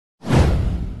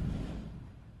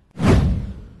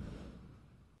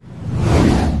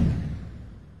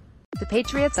The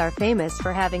Patriots are famous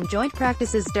for having joint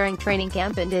practices during training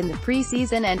camp and in the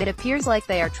preseason, and it appears like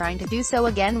they are trying to do so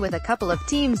again with a couple of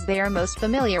teams they are most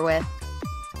familiar with.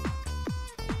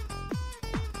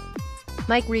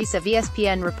 Reiss of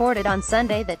ESPN reported on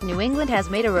Sunday that New England has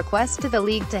made a request to the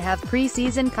league to have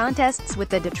preseason contests with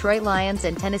the Detroit Lions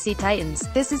and Tennessee Titans.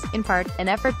 This is, in part, an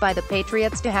effort by the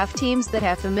Patriots to have teams that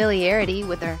have familiarity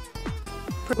with their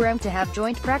program to have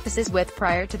joint practices with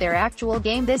prior to their actual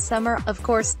game this summer. Of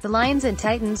course, the Lions and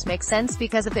Titans make sense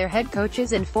because of their head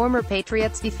coaches and former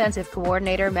Patriots defensive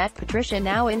coordinator Matt Patricia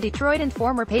now in Detroit and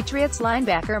former Patriots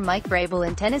linebacker Mike Vrabel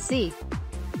in Tennessee.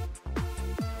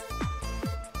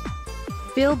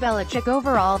 Bill Belichick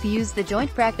overall views the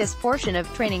joint practice portion of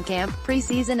training camp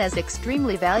preseason as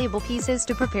extremely valuable pieces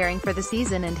to preparing for the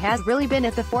season and has really been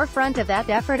at the forefront of that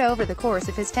effort over the course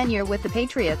of his tenure with the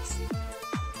Patriots.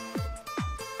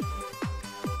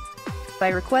 By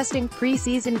requesting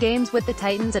preseason games with the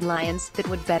Titans and Lions that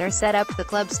would better set up the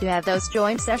clubs to have those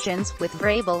joint sessions with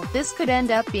Vrabel, this could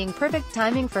end up being perfect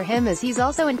timing for him as he's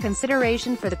also in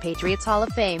consideration for the Patriots Hall of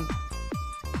Fame.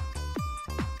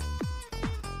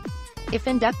 If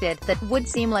inducted, that would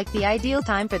seem like the ideal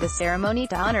time for the ceremony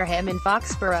to honor him in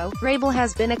Foxborough. Vrabel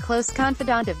has been a close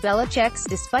confidant of Belichick's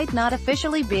despite not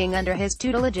officially being under his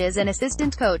tutelage as an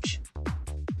assistant coach.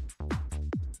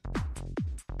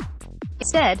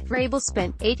 Instead, Vrabel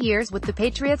spent 8 years with the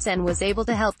Patriots and was able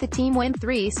to help the team win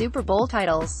 3 Super Bowl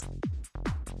titles.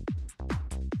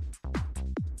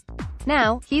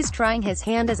 Now, he's trying his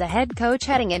hand as a head coach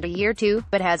heading into year 2,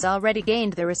 but has already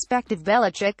gained the respect of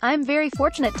Belichick. "I'm very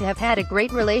fortunate to have had a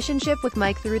great relationship with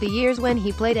Mike through the years when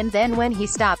he played and then when he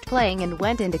stopped playing and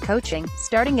went into coaching,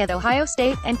 starting at Ohio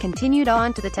State and continued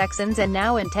on to the Texans and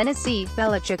now in Tennessee,"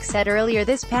 Belichick said earlier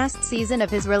this past season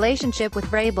of his relationship with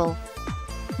Vrabel.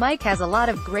 "Mike has a lot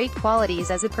of great qualities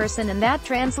as a person and that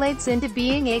translates into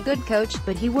being a good coach,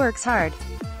 but he works hard.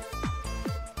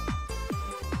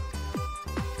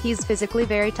 He's physically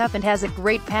very tough and has a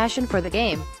great passion for the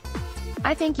game.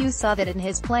 I think you saw that in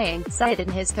his playing, saw it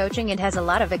in his coaching and has a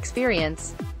lot of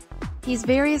experience. He's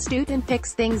very astute and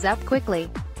picks things up quickly.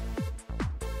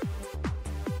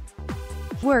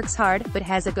 Works hard, but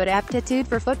has a good aptitude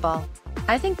for football.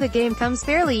 I think the game comes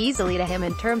fairly easily to him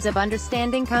in terms of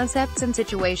understanding concepts and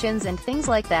situations and things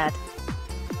like that.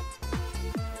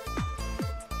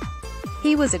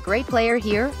 He was a great player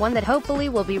here, one that hopefully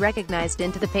will be recognized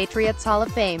into the Patriots Hall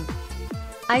of Fame.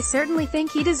 I certainly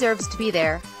think he deserves to be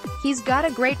there. He's got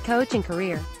a great coaching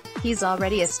career. He's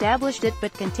already established it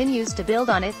but continues to build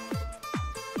on it.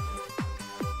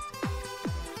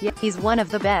 Yeah, he's one of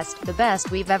the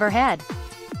best we've ever had."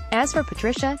 As for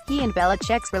Patricia, he and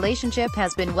Belichick's relationship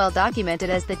has been well documented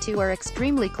as the two are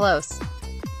extremely close.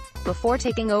 Before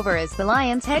taking over as the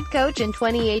Lions head coach in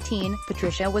 2018,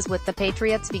 Patricia was with the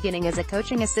Patriots beginning as a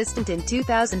coaching assistant in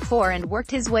 2004 and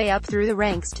worked his way up through the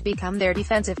ranks to become their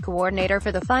defensive coordinator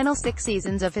for the final 6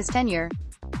 seasons of his tenure.